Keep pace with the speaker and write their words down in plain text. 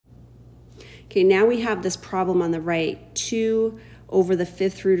Okay, now we have this problem on the right, 2 over the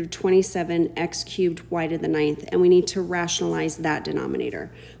 5th root of 27 x cubed y to the 9th, and we need to rationalize that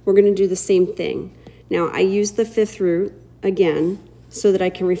denominator. We're going to do the same thing. Now, I use the 5th root again so that I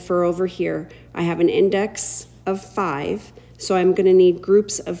can refer over here. I have an index of 5, so I'm going to need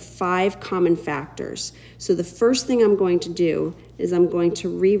groups of 5 common factors. So the first thing I'm going to do is I'm going to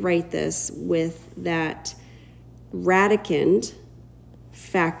rewrite this with that radicand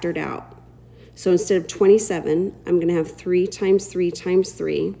factored out. So instead of 27, I'm going to have 3 times 3 times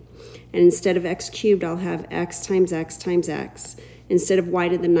 3. And instead of x cubed, I'll have x times x times x. Instead of y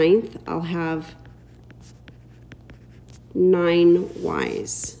to the 9th, I'll have 9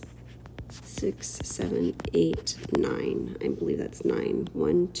 y's. 6, 7, 8, 9. I believe that's 9.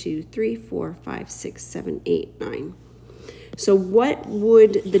 1, 2, 3, 4, 5, 6, 7, 8, 9. So what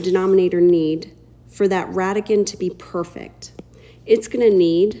would the denominator need for that radicand to be perfect? It's going to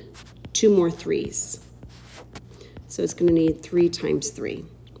need 2 more 3's. So it's going to need 3 times 3.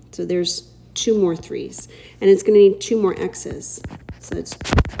 So there's 2 more 3's. And it's going to need 2 more x's. So it's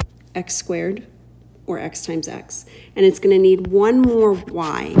x squared or x times x. And it's going to need 1 more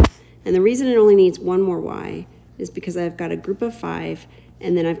y. And the reason it only needs 1 more y is because I've got a group of 5,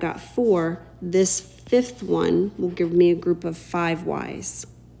 and then I've got 4. This 5th one will give me a group of 5 y's.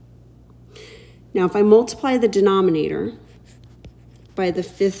 Now, if I multiply the denominator by the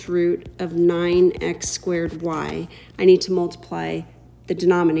 5th root of 9x squared y, I need to multiply the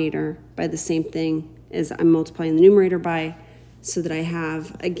denominator by the same thing as I'm multiplying the numerator by, so that I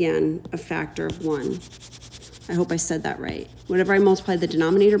have, again, a factor of 1. I hope I said that right. Whenever I multiply the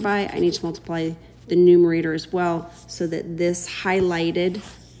denominator by, I need to multiply the numerator as well, so that this highlighted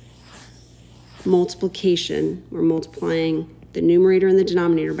multiplication, we're multiplying the numerator and the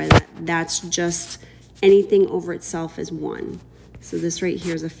denominator by that. That's just anything over itself is 1. So this right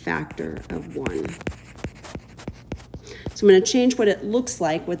here is a factor of 1. So I'm going to change what it looks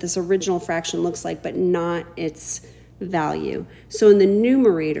like, what this original fraction looks like, but not its value. So in the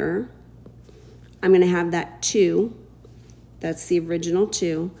numerator, I'm going to have that 2, that's the original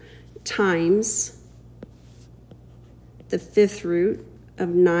 2, times the 5th root of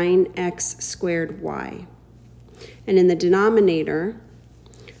 9x squared y. And in the denominator,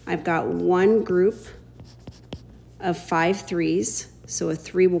 I've got 1 group of 5 3's, so a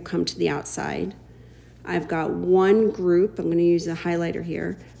 3 will come to the outside. I've got 1 group, I'm going to use a highlighter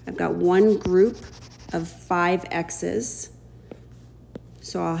here, I've got 1 group of 5 x's.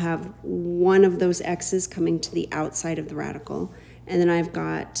 So I'll have 1 of those x's coming to the outside of the radical. And then I've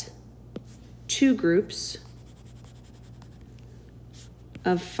got 2 groups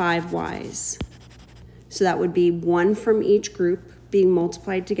of 5 y's. So that would be 1 from each group being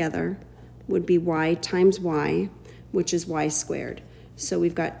multiplied together would be y times y, which is y squared. So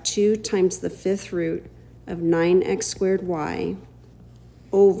we've got 2 times the 5th root of 9x squared y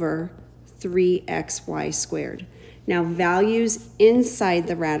over 3xy squared. Now, values inside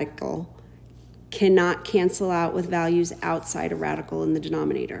the radical cannot cancel out with values outside a radical in the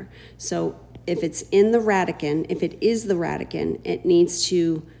denominator. So if it's in the radicand, if it is the radicand, it needs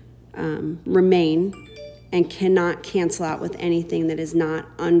to remain and cannot cancel out with anything that is not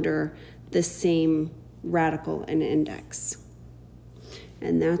under the same radical and index.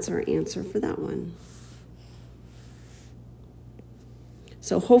 And that's our answer for that one.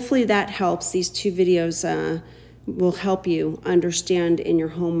 So hopefully that helps. These 2 videos will help you understand in your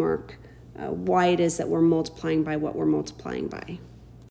homework why it is that we're multiplying by what we're multiplying by.